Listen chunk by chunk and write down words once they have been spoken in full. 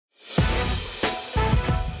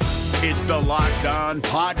It's the Locked On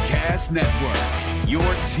Podcast Network, your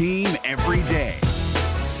team every day.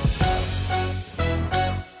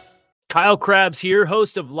 Kyle Krabs here,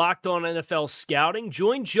 host of Locked On NFL Scouting.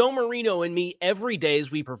 Join Joe Marino and me every day as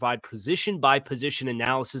we provide position-by-position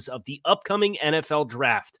analysis of the upcoming NFL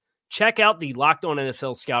Draft. Check out the Locked On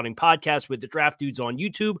NFL Scouting podcast with the Draft Dudes on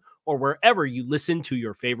YouTube or wherever you listen to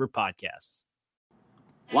your favorite podcasts.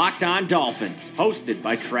 Locked On Dolphins, hosted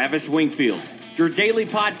by Travis Wingfield, your daily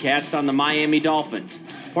podcast on the Miami Dolphins,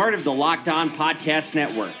 part of the Locked On Podcast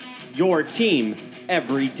Network, your team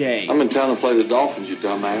every day. I'm in town to play the Dolphins, you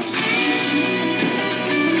dumbass.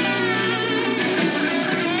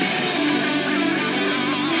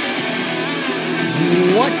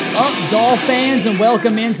 What's up, Dolphin fans, and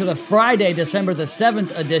welcome into the Friday, December the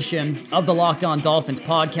 7th edition of the Locked On Dolphins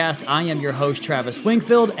podcast. I am your host, Travis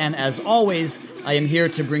Wingfield, and as always, I am here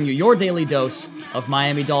to bring you your daily dose of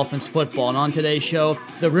Miami Dolphins football. And on today's show,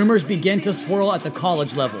 the rumors begin to swirl at the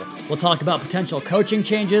college level. We'll talk about potential coaching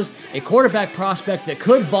changes, a quarterback prospect that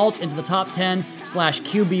could vault into the top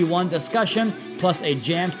 10/QB1 discussion, plus a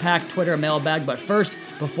jammed-packed Twitter mailbag. But first,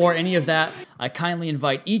 before any of that, I kindly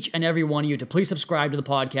invite each and every one of you to please subscribe to the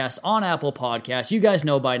podcast on Apple Podcasts. You guys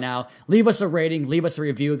know by now. Leave us a rating, leave us a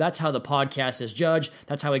review. That's how the podcast is judged.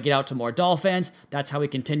 That's how we get out to more Dolphins. That's how we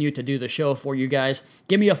continue to do the show for you guys.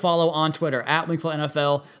 Give me a follow on Twitter at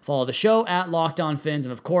WingfieldNFL. Follow the show at Locked On Fins.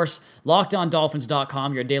 And of course,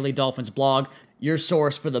 LockedOnDolphins.com, your daily Dolphins blog, your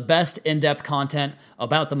source for the best in-depth content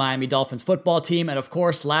about the Miami Dolphins football team. And of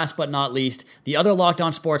course, last but not least, the other Locked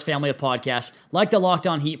On Sports family of podcasts, like the Locked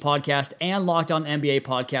On Heat podcast and Locked On NBA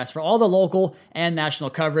podcast, for all the local and national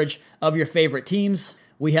coverage of your favorite teams.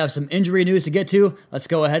 We have some injury news to get to. Let's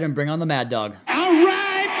go ahead and bring on the Mad Dog.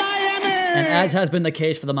 And as has been the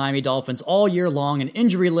case for the Miami Dolphins all year long, an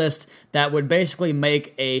injury list that would basically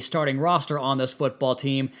make a starting roster on this football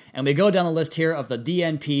team. And we go down the list here of the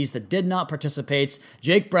DNPs that did not participate.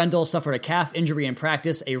 Jake Brendel suffered a calf injury in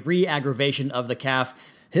practice, a re-aggravation of the calf.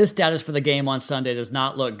 His status for the game on Sunday does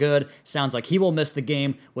not look good. Sounds like he will miss the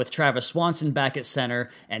game with Travis Swanson back at center,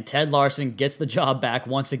 and Ted Larson gets the job back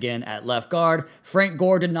once again at left guard. Frank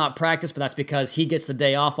Gore did not practice, but that's because he gets the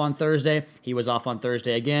day off on Thursday. He was off on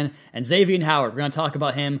Thursday again. And Xavien Howard, we're going to talk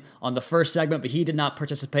about him on the first segment, but he did not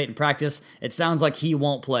participate in practice. It sounds like he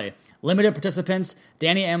won't play. Limited participants,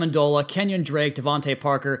 Danny Amendola, Kenyon Drake, Devontae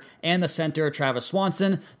Parker, and the center, Travis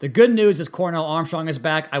Swanson. The good news is Cornell Armstrong is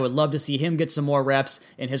back. I would love to see him get some more reps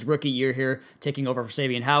in his rookie year here, taking over for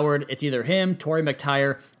Xavien Howard. It's either him, Torrey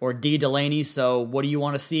McTyer, or D. Delaney. So what do you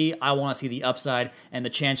want to see? I want to see the upside and the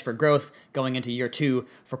chance for growth going into year 2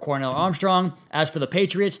 for Cornell Armstrong. As for the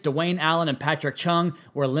Patriots, Dwayne Allen and Patrick Chung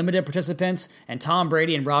were limited participants, and Tom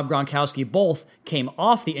Brady and Rob Gronkowski both came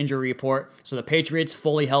off the injury report. So the Patriots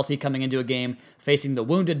fully healthy coming into a game facing the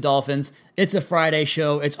wounded Dolphins. It's a Friday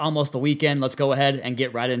show. It's almost the weekend. Let's go ahead and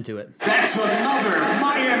get right into it. That's another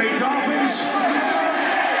Miami Dolphins.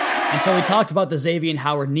 And so we talked about the Xavien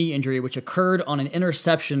Howard knee injury, which occurred on an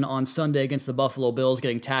interception on Sunday against the Buffalo Bills,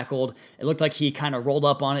 getting tackled. It looked like he kind of rolled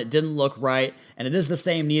up on it, didn't look right, and it is the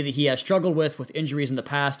same knee that he has struggled with injuries in the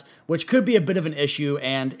past, which could be a bit of an issue,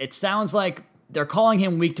 and it sounds like they're calling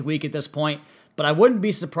him week to week at this point. But I wouldn't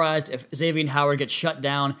be surprised if Xavien Howard gets shut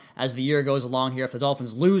down as the year goes along here, if the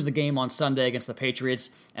Dolphins lose the game on Sunday against the Patriots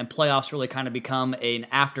and playoffs really kind of become an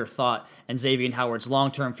afterthought, and Xavien Howard's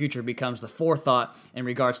long-term future becomes the forethought in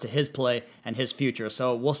regards to his play and his future.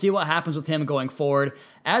 So we'll see what happens with him going forward.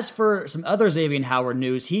 As for some other Xavien Howard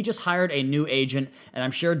news, he just hired a new agent, and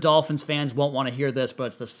I'm sure Dolphins fans won't want to hear this, but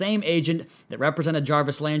it's the same agent that represented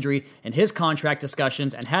Jarvis Landry in his contract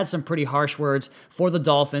discussions and had some pretty harsh words for the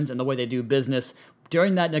Dolphins and the way they do business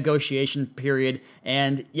during that negotiation period.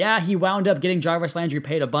 And yeah, he wound up getting Jarvis Landry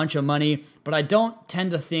paid a bunch of money, but I don't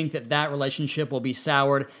tend to think that that relationship will be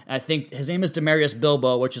soured. And I think his name is Demarius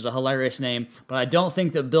Bilbo, which is a hilarious name, but I don't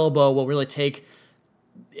think that Bilbo will really take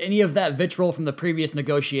any of that vitriol from the previous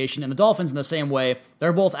negotiation. And the Dolphins in the same way,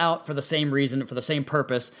 they're both out for the same reason, for the same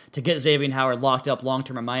purpose, to get Xavien Howard locked up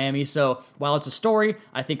long-term in Miami. So while it's a story,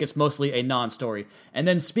 I think it's mostly a non-story. And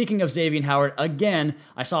then speaking of Xavien Howard, again,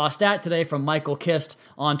 I saw a stat today from Michael Kist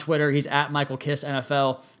on Twitter. He's at Michael Kist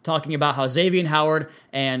NFL, talking about how Xavien Howard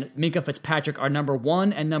and Minkah Fitzpatrick are number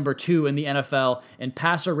 1 and number 2 in the NFL in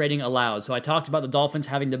passer rating allowed. So I talked about the Dolphins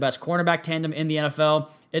having the best cornerback tandem in the NFL.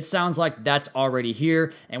 It sounds like that's already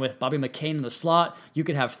here, and with Bobby McCain in the slot, you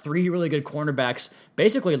could have 3 really good cornerbacks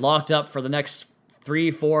basically locked up for the next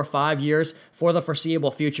 3, 4, 5 years for the foreseeable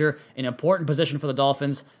future, an important position for the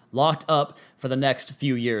Dolphins, locked up for the next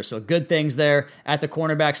few years. So good things there at the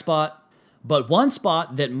cornerback spot. But one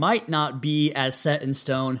spot that might not be as set in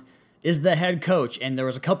stone is the head coach. And there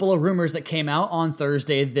was a couple of rumors that came out on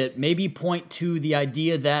Thursday that maybe point to the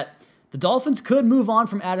idea that the Dolphins could move on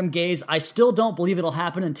from Adam Gase. I still don't believe it'll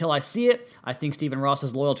happen until I see it. I think Stephen Ross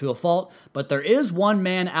is loyal to a fault, but there is one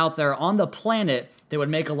man out there on the planet that would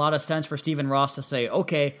make a lot of sense for Stephen Ross to say,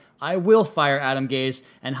 okay, I will fire Adam Gase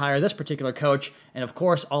and hire this particular coach. And of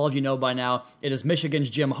course, all of you know by now, it is Michigan's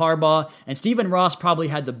Jim Harbaugh. And Stephen Ross probably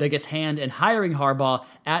had the biggest hand in hiring Harbaugh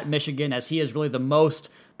at Michigan, as he is really the most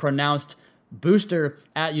pronounced booster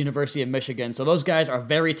at University of Michigan. So those guys are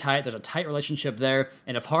very tight. There's a tight relationship there.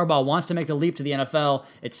 And if Harbaugh wants to make the leap to the NFL,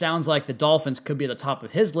 it sounds like the Dolphins could be at the top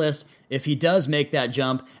of his list if he does make that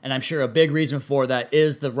jump. And I'm sure a big reason for that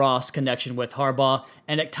is the Ross connection with Harbaugh.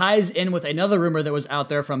 And it ties in with another rumor that was out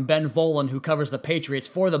there from Ben Volen, who covers the Patriots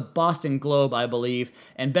for the Boston Globe, I believe.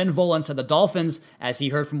 And Ben Volen said the Dolphins, as he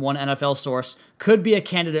heard from one NFL source, could be a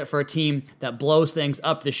candidate for a team that blows things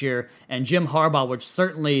up this year. And Jim Harbaugh would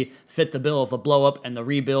certainly fit the bill of the blow up and the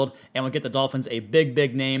rebuild, and would get the Dolphins a big,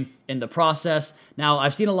 big name in the process. Now,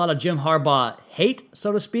 I've seen a lot of Jim Harbaugh hate,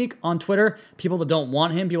 so to speak, on Twitter. People that don't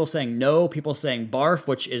want him, people saying no, people saying barf,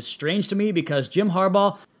 which is strange to me because Jim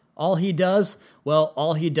Harbaugh, all he does is...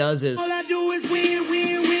 All I do is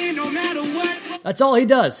win, no matter what. That's all he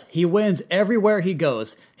does. He wins everywhere he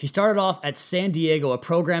goes. He started off at San Diego, a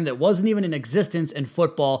program that wasn't even in existence in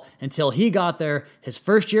football until he got there. His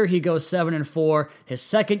first year, he goes 7-4. His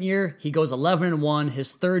second year, he goes 11-1.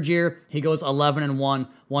 His third year, he goes 11-1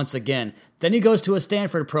 once again. Then he goes to a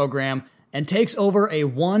Stanford program and takes over a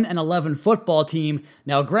 1-11 football team.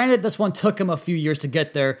 Now, granted, this one took him a few years to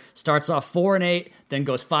get there. Starts off 4-8, then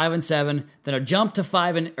goes 5-7, then a jump to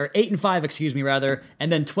 8-5,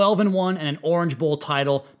 and then 12-1 and an Orange Bowl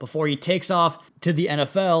title before he takes off to the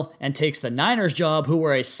NFL and takes the Niners job, who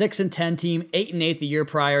were a 6-10 team, 8-8 the year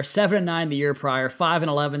prior, 7-9 the year prior,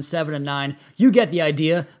 5-11, 7-9. You get the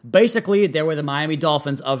idea. Basically, they were the Miami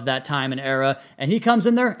Dolphins of that time and era. And he comes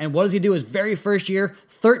in there, and what does he do his very first year?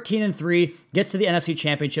 13-3, gets to the NFC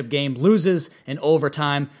Championship game, loses in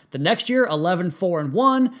overtime. The next year,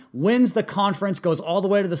 11-4-1, wins the conference, goes all the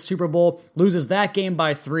way to the Super Bowl, loses that game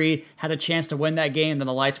by 3, had a chance to win that game, then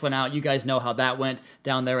the lights went out. You guys know how that went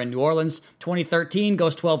down there in New Orleans. 2013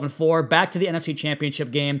 goes 12-4, back to the NFC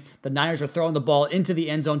Championship game. The Niners are throwing the ball into the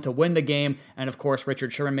end zone to win the game, and of course,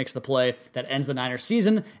 Richard Sherman makes the play that ends the Niners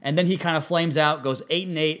season, and then he kind of flames out, goes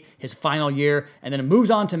 8-8 his final year, and then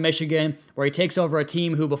moves on to Michigan, where he takes over a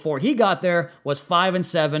team who before he got there was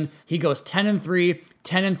 5-7. He goes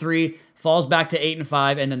 10-3, falls back to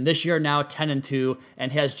 8-5, and then this year now 10-2,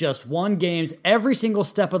 and has just won games every single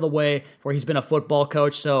step of the way where he's been a football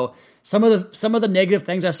coach. So some of the negative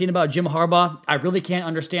things I've seen about Jim Harbaugh, I really can't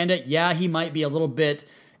understand it. Yeah, he might be a little bit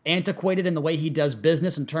antiquated in the way he does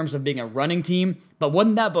business in terms of being a running team, but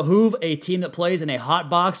wouldn't that behoove a team that plays in a hot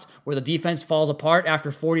box where the defense falls apart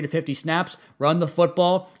after 40 to 50 snaps, run the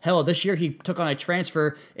football? Hell, this year he took on a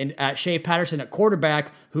transfer at Shea Patterson at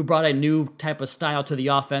quarterback who brought a new type of style to the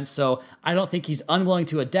offense, so I don't think he's unwilling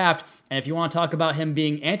to adapt. And if you want to talk about him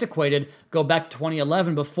being antiquated, go back to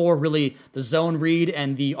 2011 before really the zone read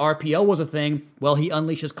and the RPO was a thing. Well, he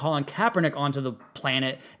unleashes Colin Kaepernick onto the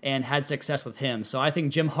planet and had success with him. So I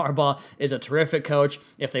think Jim Harbaugh is a terrific coach.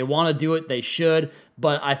 If they want to do it, they should.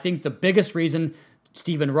 But I think the biggest reason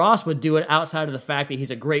Stephen Ross would do it, outside of the fact that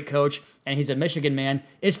he's a great coach and he's a Michigan man,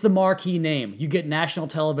 it's the marquee name. You get national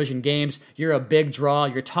television games, you're a big draw,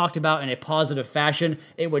 you're talked about in a positive fashion.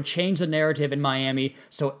 It would change the narrative in Miami.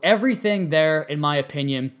 So everything there, in my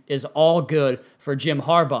opinion, is all good for Jim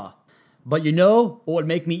Harbaugh. But you know what would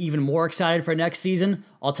make me even more excited for next season?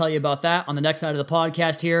 I'll tell you about that on the next side of the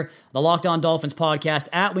podcast here, the Locked On Dolphins podcast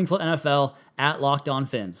at Wingfield NFL, at Locked On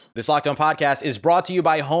Fins. This Locked On podcast is brought to you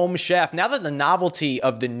by Home Chef. Now that the novelty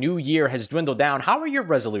of the new year has dwindled down, how are your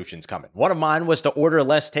resolutions coming? One of mine was to order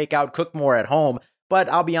less takeout, cook more at home, but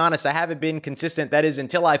I'll be honest, I haven't been consistent. That is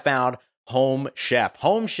until I found Home Chef.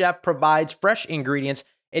 Home Chef provides fresh ingredients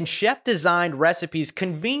and chef-designed recipes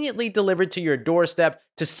conveniently delivered to your doorstep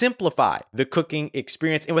to simplify the cooking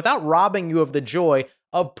experience and without robbing you of the joy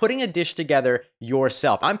of putting a dish together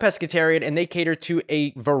yourself. I'm pescatarian, and they cater to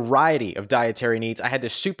a variety of dietary needs. I had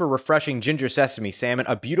this super refreshing ginger sesame salmon,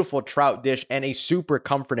 a beautiful trout dish, and a super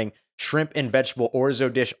comforting shrimp and vegetable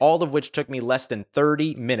orzo dish, all of which took me less than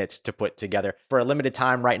 30 minutes to put together. For a limited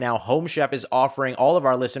time right now, Home Chef is offering all of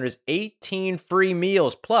our listeners 18 free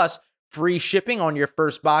meals, plus free shipping on your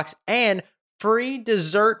first box, and free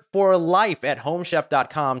dessert for life at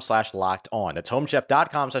homechef.com/lockedon. That's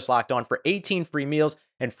homechef.com/lockedon for 18 free meals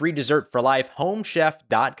and free dessert for life.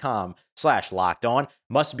 Homechef.com/lockedon.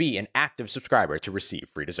 Must be an active subscriber to receive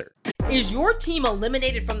free dessert. Is your team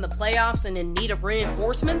eliminated from the playoffs and in need of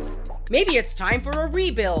reinforcements? Maybe it's time for a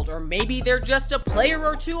rebuild, or maybe they're just a player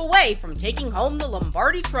or two away from taking home the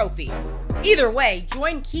Lombardi Trophy. Either way,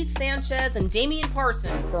 join Keith Sanchez and Damian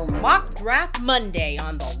Parson for Mock Draft Monday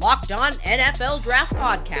on the Locked On NFL Draft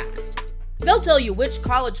Podcast. They'll tell you which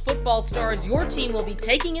college football stars your team will be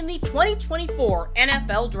taking in the 2024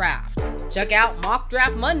 NFL Draft. Check out Mock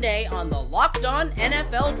Draft Monday on the Locked On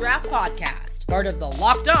NFL Draft Podcast, part of the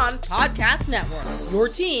Locked On Podcast Network, your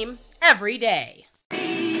team every day.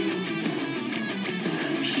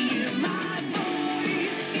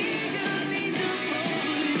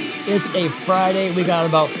 It's a Friday. We got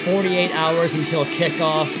about 48 hours until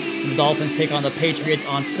kickoff. The Dolphins take on the Patriots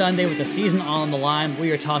on Sunday with the season on the line.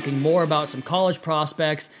 We are talking more about some college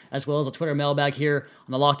prospects as well as a Twitter mailbag here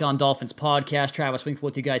on the Locked On Dolphins podcast. Travis Wingfield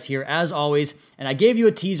with you guys here as always. And I gave you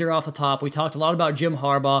a teaser off the top. We talked a lot about Jim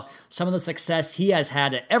Harbaugh, some of the success he has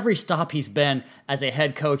had at every stop he's been as a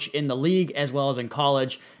head coach in the league as well as in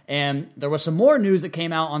college. And there was some more news that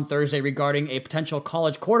came out on Thursday regarding a potential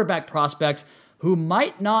college quarterback prospect who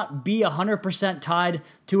might not be 100% tied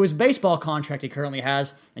to his baseball contract he currently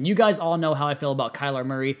has. And you guys all know how I feel about Kyler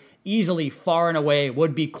Murray. Easily, far and away,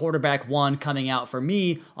 would be quarterback one coming out for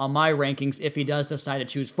me on my rankings if he does decide to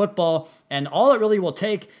choose football. And all it really will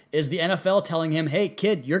take is the NFL telling him, hey,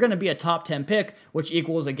 kid, you're going to be a top 10 pick, which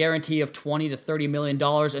equals a guarantee of $20 to $30 million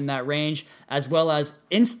in that range, as well as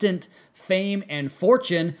instant fame and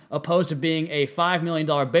fortune, opposed to being a $5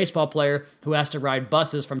 million baseball player who has to ride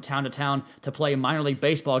buses from town to town to play minor league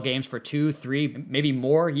baseball games for 2, 3, maybe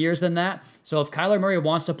more years than that. So if Kyler Murray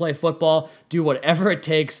wants to play football, do whatever it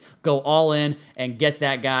takes, go all in and get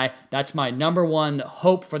that guy. That's my number one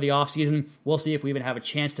hope for the offseason. We'll see if we even have a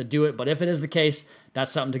chance to do it, but if it is the case,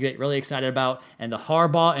 that's something to get really excited about. And the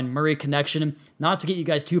Harbaugh and Murray connection, not to get you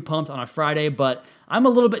guys too pumped on a Friday, but I'm a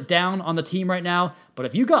little bit down on the team right now. But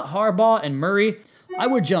if you got Harbaugh and Murray, I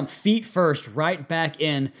would jump feet first right back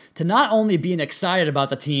in to not only being excited about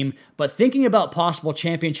the team, but thinking about possible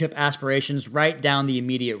championship aspirations right down the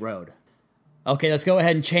immediate road. Okay, let's go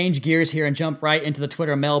ahead and change gears here and jump right into the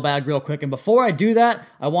Twitter mailbag real quick. And before I do that,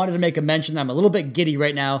 I wanted to make a mention that I'm a little bit giddy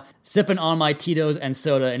right now, sipping on my Tito's and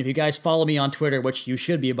soda. And if you guys follow me on Twitter, which you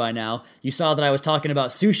should be by now, you saw that I was talking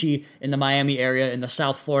about sushi in the Miami area, in the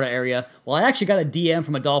South Florida area. Well, I actually got a DM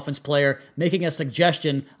from a Dolphins player making a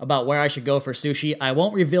suggestion about where I should go for sushi. I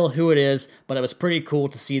won't reveal who it is, but it was pretty cool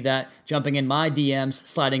to see that jumping in my DMs,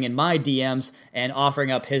 sliding in my DMs, and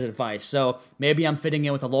offering up his advice. So maybe I'm fitting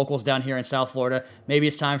in with the locals down here in South Florida. Maybe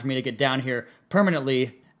it's time for me to get down here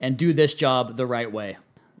permanently and do this job the right way.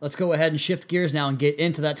 Let's go ahead and shift gears now and get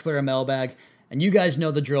into that Twitter mailbag. And you guys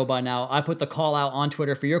know the drill by now. I put the call out on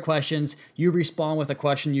Twitter for your questions. You respond with a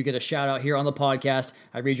question. You get a shout out here on the podcast.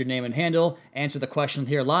 I read your name and handle, answer the question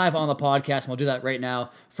here live on the podcast, and we'll do that right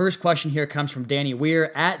now. First question here comes from Danny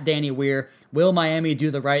Weir, at Danny Weir. Will Miami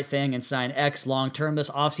do the right thing and sign X long-term this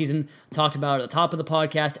offseason? Talked about at the top of the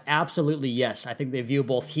podcast. Absolutely yes. I think they view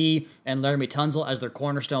both he and Laramie Tunzel as their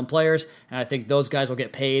cornerstone players, and I think those guys will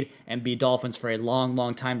get paid and be Dolphins for a long,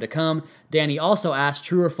 long time to come. Danny also asked,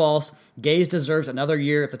 true or false, Gaze deserves another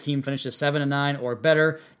year if the team finishes 7-9 or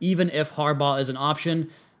better, even if Harbaugh is an option.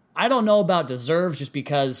 I don't know about deserves just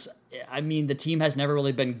because, the team has never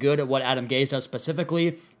really been good at what Adam Gaze does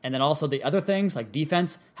specifically. And then also the other things, like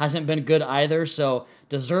defense, hasn't been good either. So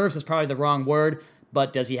deserves is probably the wrong word.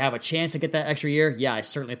 But does he have a chance to get that extra year? Yeah, I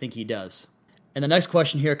certainly think he does. And the next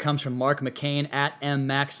question here comes from Mark McCain at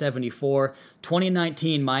MMax74.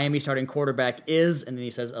 2019 Miami starting quarterback is, and then he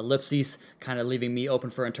says ellipses, kind of leaving me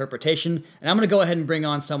open for interpretation. And I'm going to go ahead and bring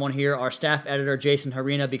on someone here, our staff editor, Jason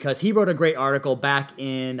Harina, because he wrote a great article back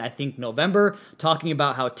in, I think, November, talking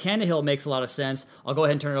about how Tannehill makes a lot of sense. I'll go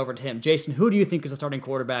ahead and turn it over to him. Jason, who do you think is the starting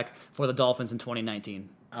quarterback for the Dolphins in 2019?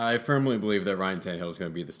 I firmly believe that Ryan Tannehill is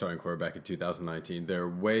going to be the starting quarterback in 2019. There are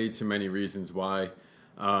way too many reasons why.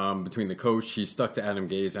 Between the coach, he's stuck to Adam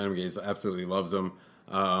Gaze. Adam Gaze absolutely loves him.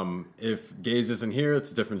 If Gaze isn't here,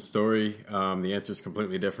 it's a different story. The answer is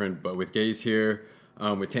completely different. But with Gaze here,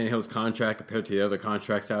 with Tannehill's contract compared to the other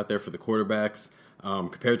contracts out there for the quarterbacks,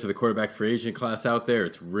 compared to the quarterback free agent class out there,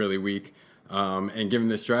 it's really weak. And given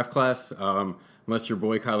this draft class, unless your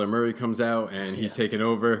boy Kyler Murray comes out and he's taken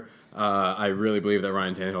over, I really believe that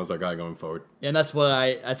Ryan Tannehill is our guy going forward. And that's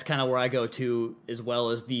kind of where I go to, as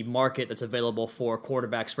well as the market that's available for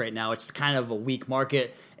quarterbacks right now. It's kind of a weak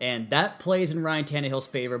market, and that plays in Ryan Tannehill's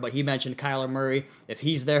favor. But he mentioned Kyler Murray. If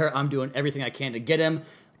he's there, I'm doing everything I can to get him.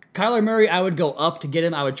 Kyler Murray, I would go up to get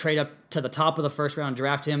him. I would trade up to the top of the first round,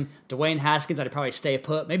 draft him. Dwayne Haskins, I'd probably stay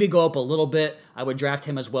put. Maybe go up a little bit. I would draft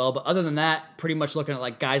him as well. But other than that, pretty much looking at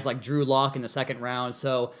like guys like Drew Lock in the second round.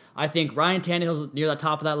 So I think Ryan Tannehill's near the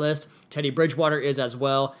top of that list. Teddy Bridgewater is as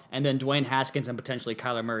well. And then Dwayne Haskins and potentially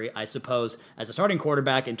Kyler Murray, I suppose, as a starting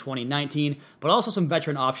quarterback in 2019. But also some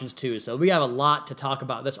veteran options too. So we have a lot to talk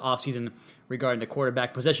about this offseason regarding the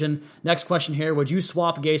quarterback position. Next question here. Would you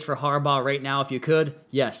swap Gase for Harbaugh right now if you could?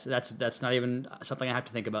 Yes, that's not even something I have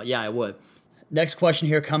to think about. Yeah, I would. Next question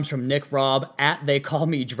here comes from Nick Robb at They Call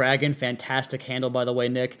Me Dragon. Fantastic handle, by the way,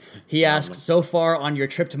 Nick. He asks, so far on your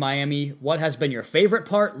trip to Miami, what has been your favorite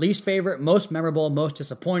part, least favorite, most memorable, most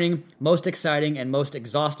disappointing, most exciting, and most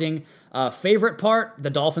exhausting? Favorite part, the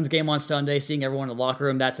Dolphins game on Sunday, seeing everyone in the locker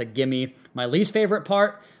room, that's a gimme. My least favorite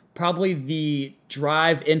part, probably the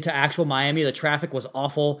drive into actual Miami. The traffic was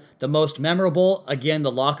awful. The most memorable, again,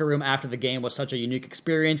 the locker room after the game was such a unique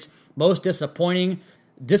experience. Most disappointing,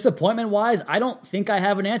 disappointment-wise, I don't think I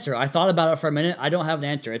have an answer. I thought about it for a minute. I don't have an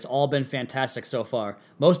answer. It's all been fantastic so far.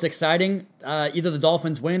 Most exciting, either the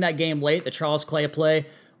Dolphins winning that game late, the Charles Clay play,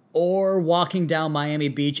 or walking down Miami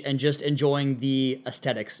Beach and just enjoying the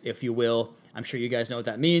aesthetics, if you will. I'm sure you guys know what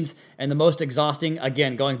that means. And the most exhausting,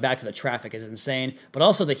 again, going back to the traffic is insane, but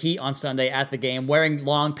also the heat on Sunday at the game, wearing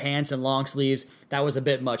long pants and long sleeves, that was a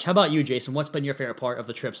bit much. How about you, Jason? What's been your favorite part of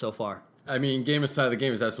the trip so far? I mean, game aside, the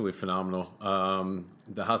game is absolutely phenomenal.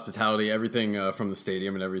 The hospitality, everything from the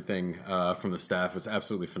stadium and everything from the staff was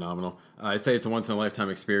absolutely phenomenal. I say it's a once-in-a-lifetime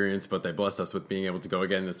experience, but they blessed us with being able to go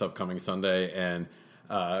again this upcoming Sunday, and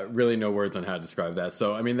really no words on how to describe that.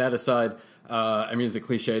 So, I mean, that aside, it's a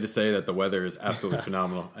cliche to say that the weather is absolutely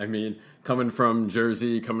phenomenal. I mean, coming from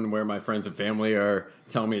Jersey, coming where my friends and family are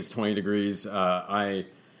telling me it's 20 degrees,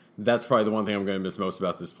 that's probably the one thing I'm going to miss most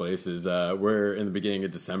about this place is we're in the beginning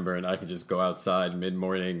of December and I can just go outside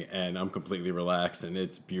mid-morning and I'm completely relaxed and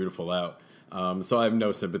it's beautiful out. So I have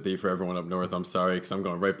no sympathy for everyone up north. I'm sorry because I'm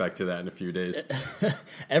going right back to that in a few days.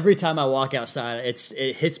 Every time I walk outside,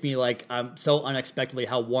 it hits me like so unexpectedly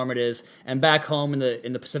how warm it is. And back home in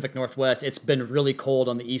the Pacific Northwest, it's been really cold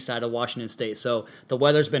on the east side of Washington State. So the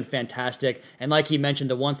weather's been fantastic. And like he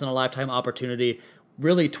mentioned, a once-in-a-lifetime opportunity.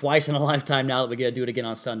 Really twice in a lifetime now that we get to do it again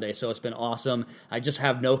on Sunday. So it's been awesome. I just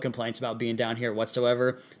have no complaints about being down here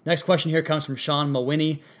whatsoever. Next question here comes from Sean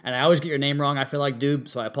Mawiney. And I always get your name wrong, I feel like, dude,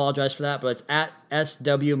 so I apologize for that. But it's at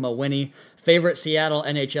SW Mawiney. Favorite Seattle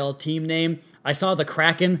NHL team name? I saw the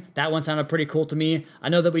Kraken. That one sounded pretty cool to me. I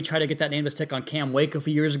know that we tried to get that name to stick on Cam Wake a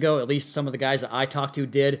few years ago. At least some of the guys that I talked to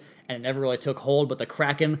did. And it never really took hold. But the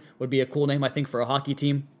Kraken would be a cool name, I think, for a hockey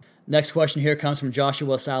team. Next question here comes from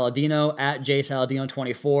Joshua Saladino at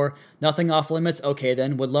jsaladino24. Nothing off limits? Okay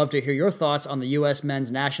then. Would love to hear your thoughts on the U.S.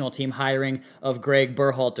 men's national team hiring of Greg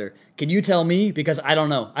Berhalter. Can you tell me? Because I don't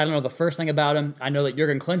know. I don't know the first thing about him. I know that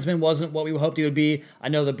Jurgen Klinsmann wasn't what we hoped he would be. I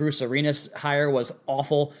know the Bruce Arenas hire was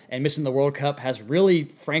awful, and missing the World Cup has really,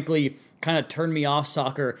 frankly, kind of turned me off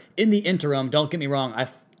soccer in the interim. Don't get me wrong. I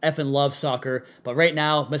effing love soccer, but right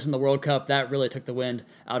now, missing the World Cup, that really took the wind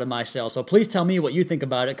out of my sails. So please tell me what you think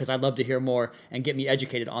about it, because I'd love to hear more and get me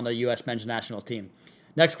educated on the U.S. men's national team.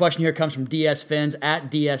 Next question here comes from DS Fins at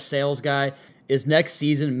DS Sales Guy. Is next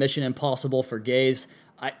season Mission Impossible for gays?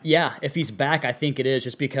 Yeah, if he's back, I think it is,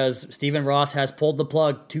 just because Stephen Ross has pulled the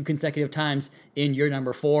plug 2 consecutive times in year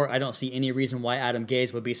number 4. I don't see any reason why Adam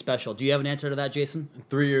Gase would be special. Do you have an answer to that, Jason?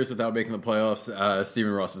 3 years without making the playoffs,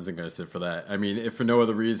 Stephen Ross isn't going to sit for that. I mean, if for no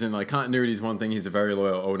other reason, like continuity is one thing. He's a very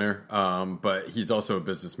loyal owner, but he's also a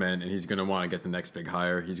businessman, and he's going to want to get the next big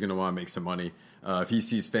hire. He's going to want to make some money. If he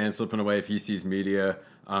sees fans slipping away, if he sees media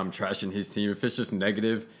trashing his team, if it's just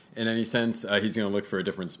negative in any sense, he's going to look for a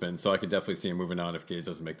different spin. So I could definitely see him moving on if Gase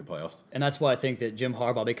doesn't make the playoffs. And that's why I think that Jim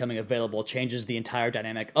Harbaugh becoming available changes the entire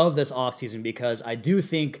dynamic of this offseason, because I do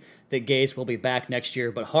think that Gase will be back next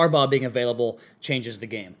year, but Harbaugh being available changes the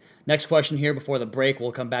game. Next question here before the break,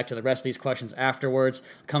 we'll come back to the rest of these questions afterwards,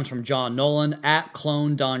 comes from John Nolan at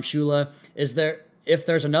Clone Don Shula. If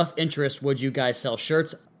there's enough interest, would you guys sell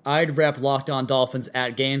shirts? I'd rep Locked On Dolphins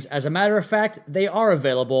at games. As a matter of fact, they are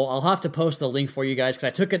available. I'll have to post the link for you guys because I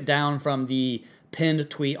took it down from the pinned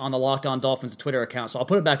tweet on the Locked On Dolphins Twitter account. So I'll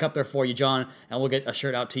put it back up there for you, John, and we'll get a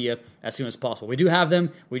shirt out to you as soon as possible. We do have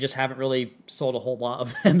them. We just haven't really sold a whole lot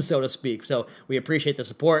of them, so to speak. So we appreciate the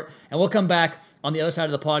support. And we'll come back on the other side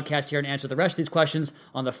of the podcast here and answer the rest of these questions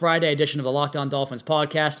on the Friday edition of the Locked On Dolphins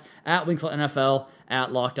podcast at Wingfield NFL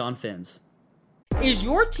at Locked On Fins. Is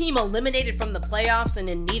your team eliminated from the playoffs and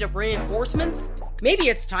in need of reinforcements? Maybe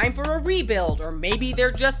it's time for a rebuild, or maybe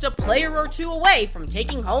they're just a player or two away from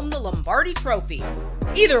taking home the Lombardi Trophy.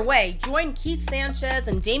 Either way, join Keith Sanchez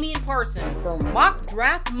and Damian Parson for Mock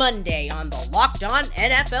Draft Monday on the Locked On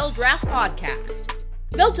NFL Draft Podcast.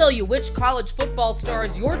 They'll tell you which college football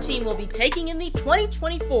stars your team will be taking in the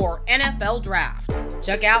 2024 NFL Draft.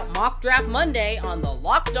 Check out Mock Draft Monday on the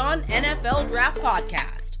Locked On NFL Draft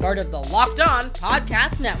Podcast, part of the Locked On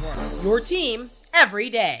Podcast Network, your team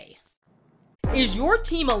every day. Is your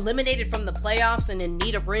team eliminated from the playoffs and in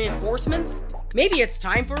need of reinforcements? Maybe it's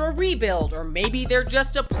time for a rebuild, or maybe they're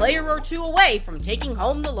just a player or two away from taking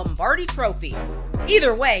home the Lombardi Trophy.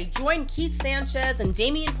 Either way, join Keith Sanchez and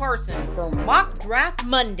Damian Parson for Mock Draft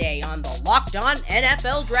Monday on the Locked On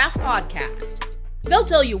NFL Draft Podcast. They'll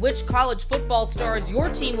tell you which college football stars your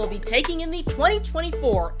team will be taking in the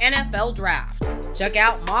 2024 NFL Draft. Check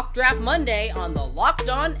out Mock Draft Monday on the Locked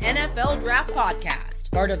On NFL Draft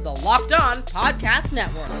Podcast, part of the Locked On Podcast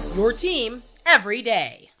Network, your team every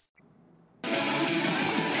day.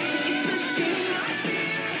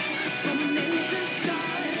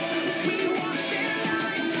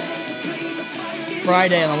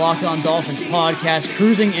 Friday on the Locked On Dolphins podcast,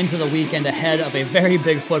 cruising into the weekend ahead of a very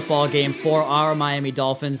big football game for our Miami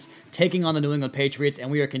Dolphins, taking on the New England Patriots,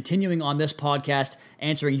 and we are continuing on this podcast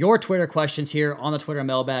answering your Twitter questions here on the Twitter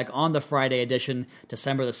Mailbag on the Friday edition,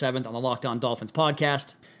 December the 7th on the Locked On Dolphins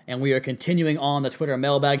podcast. And we are continuing on the Twitter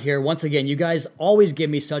Mailbag here. Once again, you guys always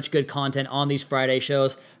give me such good content on these Friday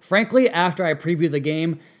shows. Frankly, after I preview the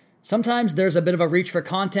game, sometimes there's a bit of a reach for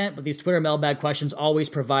content, but these Twitter Mailbag questions always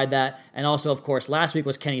provide that. And also, of course, last week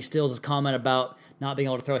was Kenny Stills' comment about not being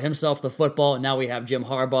able to throw himself the football. Now we have Jim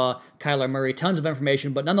Harbaugh, Kyler Murray, tons of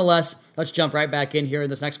information. But nonetheless, let's jump right back in here.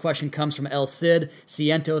 This next question comes from El Cid,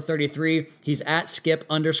 Ciento33. He's at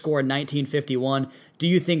Skip_1951. Do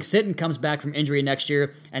you think Sitton comes back from injury next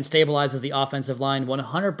year and stabilizes the offensive line?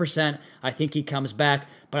 100%, I think he comes back.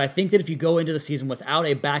 But I think that if you go into the season without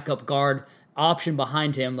a backup guard option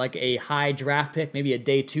behind him, like a high draft pick, maybe a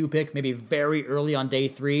day 2 pick, maybe very early on day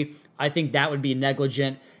 3, I think that would be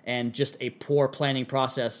negligent and just a poor planning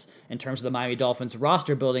process in terms of the Miami Dolphins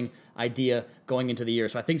roster building idea going into the year.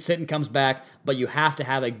 So I think Sitton comes back, but you have to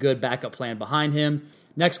have a good backup plan behind him.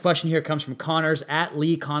 Next question here comes from Connors at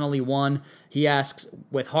Lee Connolly1. He asks,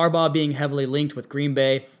 with Harbaugh being heavily linked with Green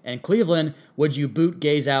Bay and Cleveland, would you boot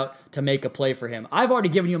Gaze out to make a play for him? I've already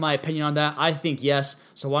given you my opinion on that. I think yes.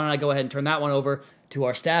 So why don't I go ahead and turn that one over to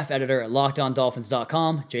our staff editor at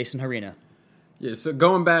LockedOnDolphins.com, Jason Harina. Yeah, so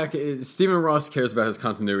going back, Stephen Ross cares about his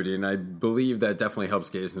continuity, and I believe that definitely helps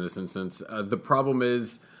Gaze in this instance. The problem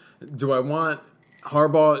is, do I want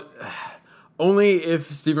Harbaugh? Only if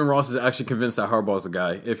Stephen Ross is actually convinced that Harbaugh's a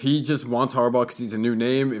guy. If he just wants Harbaugh because he's a new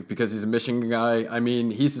name, because he's a Michigan guy, I mean,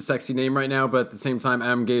 he's a sexy name right now, but at the same time,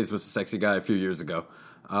 Adam Gaze was a sexy guy a few years ago.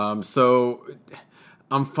 So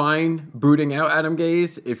I'm fine booting out Adam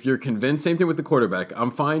Gaze if you're convinced. Same thing with the quarterback.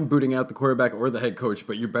 I'm fine booting out the quarterback or the head coach,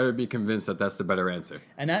 but you better be convinced that that's the better answer.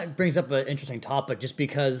 And that brings up an interesting topic just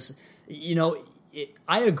because, you know,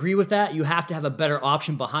 I agree with that. You have to have a better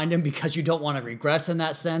option behind him because you don't want to regress in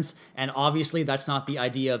that sense. And obviously, that's not the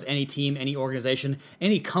idea of any team, any organization,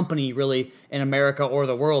 any company really in America or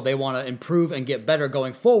the world. They want to improve and get better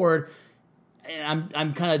going forward. And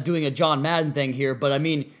I'm kind of doing a John Madden thing here, but I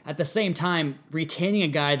mean, at the same time, retaining a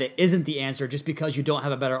guy that isn't the answer just because you don't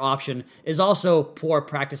have a better option is also poor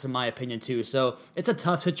practice in my opinion too. So it's a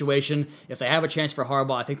tough situation. If they have a chance for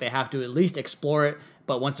Harbaugh, I think they have to at least explore it.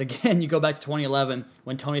 But once again, you go back to 2011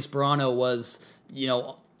 when Tony Sperano was, you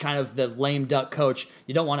know, kind of the lame duck coach.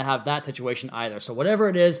 You don't want to have that situation either. So whatever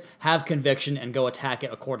it is, have conviction and go attack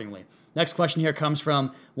it accordingly. Next question here comes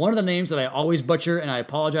from one of the names that I always butcher, and I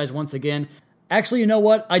apologize once again. Actually, you know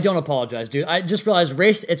what? I don't apologize, dude. I just realized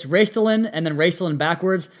it's Raistlin and then Raistlin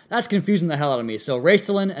backwards. That's confusing the hell out of me. So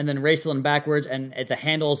Raistlin and then Raistlin backwards, and the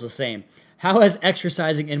handle is the same. How has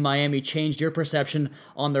exercising in Miami changed your perception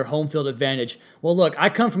on their home field advantage? Well, look, I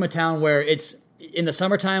come from a town where it's in the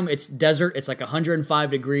summertime, it's desert. It's like 105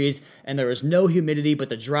 degrees, and there is no humidity, but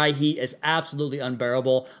the dry heat is absolutely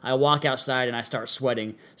unbearable. I walk outside, and I start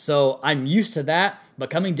sweating. So I'm used to that, but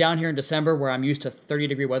coming down here in December, where I'm used to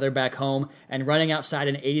 30-degree weather back home, and running outside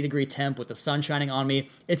an 80-degree temp with the sun shining on me,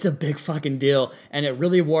 it's a big fucking deal, and it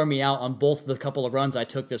really wore me out on both of the couple of runs I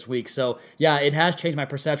took this week. So, yeah, it has changed my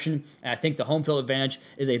perception, and I think the home field advantage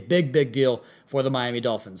is a big, big deal for the Miami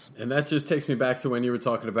Dolphins. And that just takes me back to when you were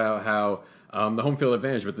talking about how the home field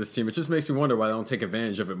advantage with this team. It just makes me wonder why they don't take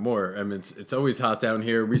advantage of it more. I mean, it's always hot down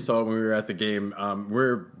here. We saw it when we were at the game.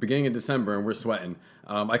 We're beginning in December and we're sweating.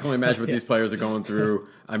 I can only imagine what these players are going through.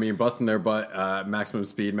 I mean, busting their butt, maximum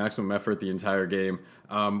speed, maximum effort the entire game.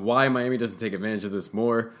 Why Miami doesn't take advantage of this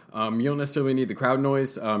more? You don't necessarily need the crowd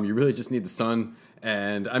noise. You really just need the sun.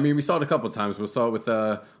 And, I mean, we saw it a couple of times. We saw it with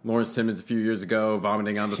Lawrence Timmons a few years ago,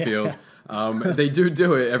 vomiting on the field. They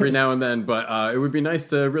do it every now and then, but it would be nice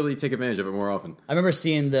to really take advantage of it more often. I remember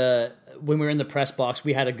seeing when we were in the press box,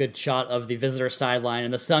 we had a good shot of the visitor sideline,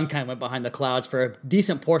 and the sun kind of went behind the clouds for a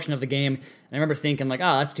decent portion of the game. And I remember thinking, like,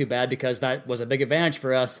 that's too bad because that was a big advantage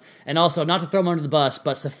for us. And also, not to throw him under the bus,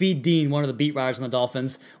 but Safid Dean, one of the beat writers on the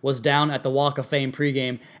Dolphins, was down at the Walk of Fame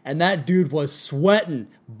pregame, and that dude was sweating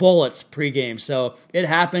bullets pregame. So it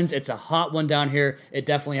happens. It's a hot one down here. It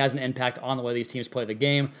definitely has an impact on the way these teams play the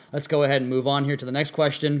game. Let's go ahead and move on here to the next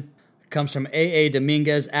question. Comes from A.A.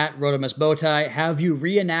 Dominguez at Rotomus Bowtie. Have you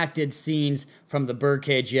reenacted scenes from the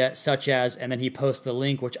Birdcage yet, such as, and then he posts the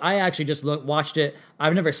link, which I actually just watched it.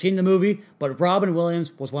 I've never seen the movie, but Robin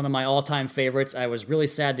Williams was one of my all-time favorites. I was really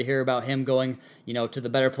sad to hear about him going, to the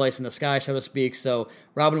better place in the sky, so to speak. So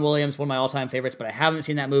Robin Williams, one of my all-time favorites, but I haven't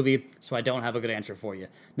seen that movie, so I don't have a good answer for you.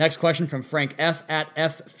 Next question from Frank F. at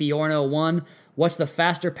FFiorno1. What's the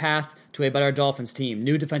faster path to a better Dolphins team?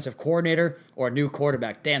 New defensive coordinator or a new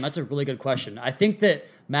quarterback? Damn, that's a really good question. I think that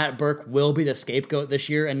Matt Burke will be the scapegoat this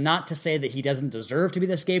year, and not to say that he doesn't deserve to be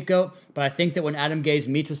the scapegoat, but I think that when Adam Gase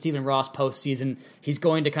meets with Stephen Ross postseason, he's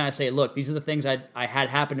going to kind of say, look, these are the things I had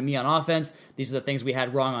happen to me on offense. These are the things we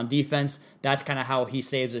had wrong on defense. That's kind of how he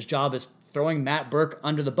saves his job, is throwing Matt Burke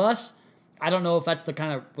under the bus. I don't know if that's the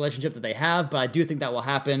kind of relationship that they have, but I do think that will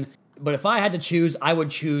happen. But if I had to choose, I would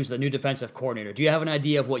choose the new defensive coordinator. Do you have an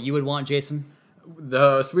idea of what you would want, Jason?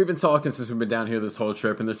 So we've been talking since we've been down here this whole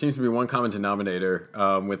trip, and there seems to be one common denominator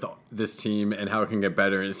with this team and how it can get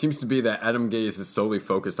better. And it seems to be that Adam Gase is solely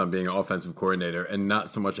focused on being an offensive coordinator and not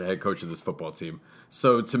so much a head coach of this football team.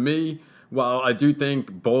 So to me, while I do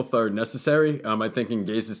think both are necessary, I think in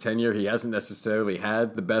Gase's tenure, he hasn't necessarily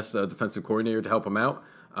had the best defensive coordinator to help him out,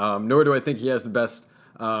 nor do I think he has the best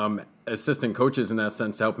assistant coaches in that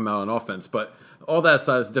sense to help him out on offense. But all that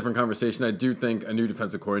aside is a different conversation. I do think a new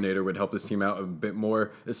defensive coordinator would help this team out a bit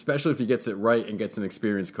more, especially if he gets it right and gets an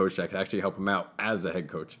experienced coach that could actually help him out as a head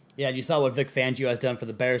coach. Yeah, you saw what Vic Fangio has done for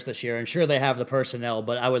the Bears this year, and sure, they have the personnel,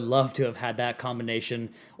 but I would love to have had that combination.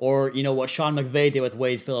 Or, what Sean McVay did with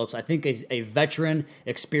Wade Phillips. I think a veteran,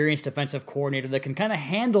 experienced defensive coordinator that can kind of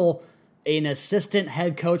handle an assistant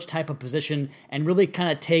head coach type of position and really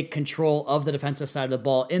kind of take control of the defensive side of the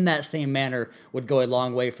ball in that same manner would go a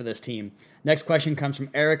long way for this team. Next question comes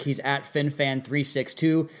from Eric. He's at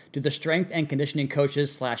FinFan362. Do the strength and conditioning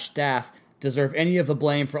coaches / staff deserve any of the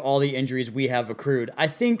blame for all the injuries we have accrued? I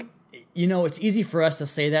think, it's easy for us to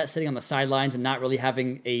say that sitting on the sidelines and not really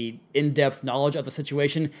having a in-depth knowledge of the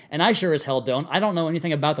situation, and I sure as hell don't. I don't know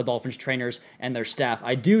anything about the Dolphins trainers and their staff.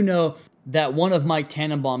 I do know that one of Mike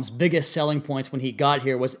Tannenbaum's biggest selling points when he got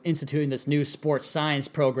here was instituting this new sports science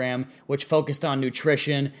program, which focused on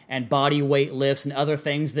nutrition and body weight lifts and other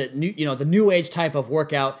things that, the new age type of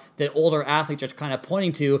workout that older athletes are kind of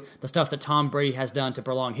pointing to, the stuff that Tom Brady has done to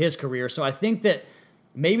prolong his career. So I think that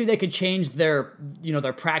maybe they could change their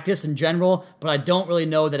practice in general, but I don't really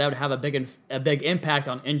know that I would have a big impact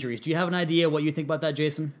on injuries. Do you have an idea what you think about that,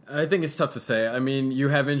 Jason? I think it's tough to say. I mean, you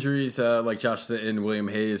have injuries like Josh Sitton, William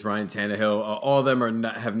Hayes, Ryan Tannehill. All of them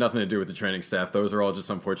have nothing to do with the training staff. Those are all just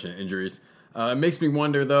unfortunate injuries. It makes me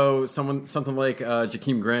wonder, though, something like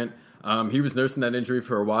Jakeem Grant. He was nursing that injury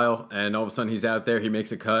for a while, and all of a sudden he's out there, he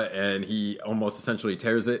makes a cut, and he almost essentially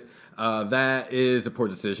tears it. That is a poor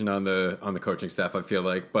decision on the coaching staff, I feel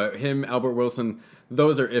like. But him, Albert Wilson,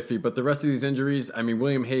 those are iffy. But the rest of these injuries, I mean,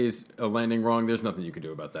 William Hayes landing wrong, there's nothing you can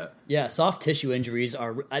do about that. Yeah, soft tissue injuries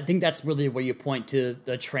I think that's really where you point to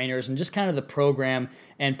the trainers and just kind of the program.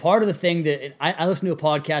 And part of the thing that I listened to a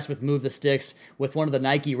podcast with Move the Sticks with one of the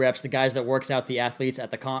Nike reps, the guys that works out the athletes at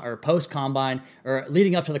the or post combine, or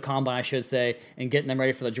leading up to the combine, I should say, and getting them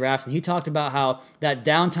ready for the draft. And he talked about how that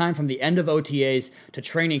downtime from the end of OTAs to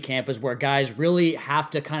training camp is where guys really have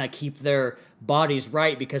to kind of keep their bodies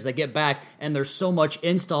right, because they get back and there's so much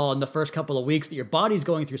install in the first couple of weeks that your body's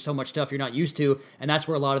going through so much stuff you're not used to, and that's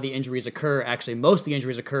where a lot of the injuries occur. Actually, most of the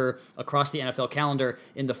injuries occur across the NFL calendar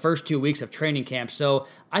in the first 2 weeks of training camp. So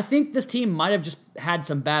I think this team might have just had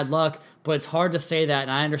some bad luck, but it's hard to say that,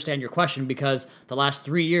 and I understand your question because the last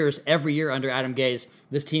 3 years, every year under Adam Gase,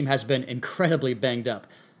 this team has been incredibly banged up.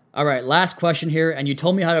 All right, last question here, and you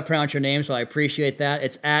told me how to pronounce your name, so I appreciate that.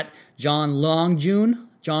 It's at John Longjun,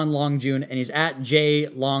 and he's at J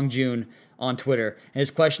Longjun on Twitter. And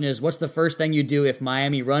his question is, what's the first thing you do if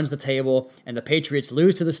Miami runs the table and the Patriots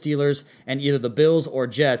lose to the Steelers and either the Bills or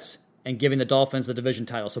Jets and giving the Dolphins the division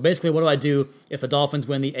title? So basically, what do I do if the Dolphins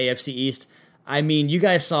win the AFC East? I mean, you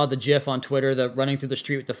guys saw the GIF on Twitter, the running through the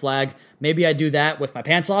street with the flag. Maybe I do that with my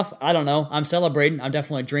pants off. I don't know. I'm celebrating. I'm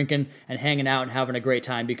definitely drinking and hanging out and having a great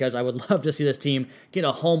time because I would love to see this team get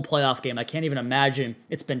a home playoff game. I can't even imagine.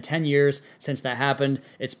 It's been 10 years since that happened.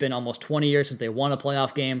 It's been almost 20 years since they won a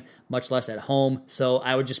playoff game, much less at home. So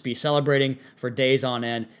I would just be celebrating for days on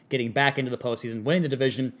end, getting back into the postseason, winning the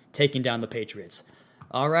division, taking down the Patriots.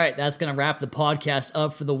 All right, that's going to wrap the podcast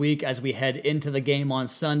up for the week as we head into the game on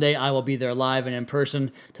Sunday. I will be there live and in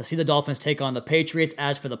person to see the Dolphins take on the Patriots.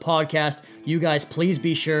 As for the podcast, you guys please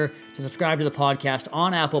be sure to subscribe to the podcast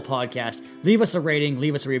on Apple Podcasts. Leave us a rating,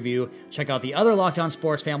 leave us a review. Check out the other Locked On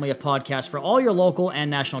Sports family of podcasts for all your local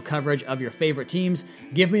and national coverage of your favorite teams.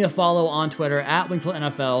 Give me a follow on Twitter at Wingfield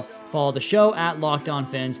NFL. Follow the show at Locked On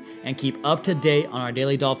Fins and keep up to date on our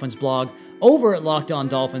Daily Dolphins blog over at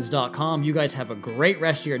LockedOnDolphins.com. You guys have a great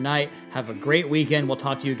rest of your night. Have a great weekend. We'll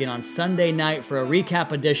talk to you again on Sunday night for a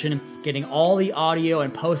recap edition, getting all the audio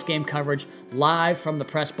and post-game coverage live from the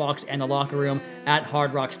press box and the locker room at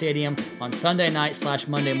Hard Rock Stadium on Sunday night /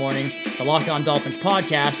 Monday morning. The Locked On Dolphins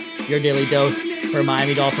podcast, your daily dose for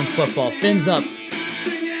Miami Dolphins football. Fins up.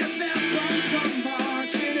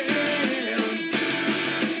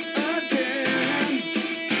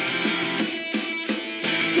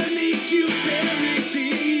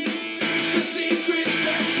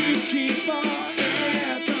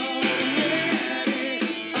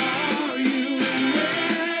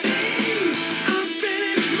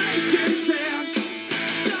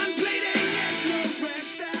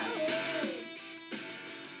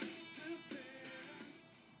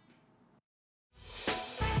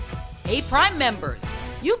 Hey, Prime members,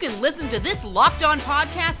 you can listen to this Locked On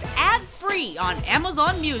podcast ad-free on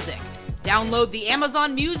Amazon Music. Download the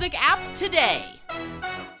Amazon Music app today.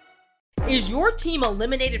 Is your team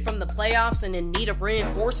eliminated from the playoffs and in need of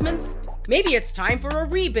reinforcements? Maybe it's time for a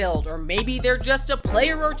rebuild, or maybe they're just a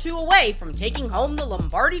player or two away from taking home the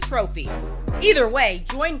Lombardi Trophy. Either way,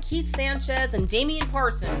 join Keith Sanchez and Damian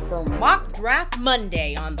Parson for Mock Draft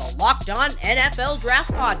Monday on the Locked On NFL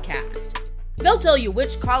Draft Podcast. They'll tell you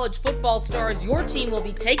which college football stars your team will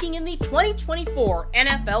be taking in the 2024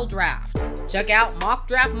 NFL Draft. Check out Mock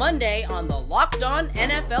Draft Monday on the Locked On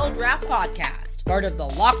NFL Draft Podcast, part of the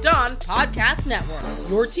Locked On Podcast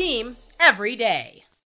Network. Your team every day.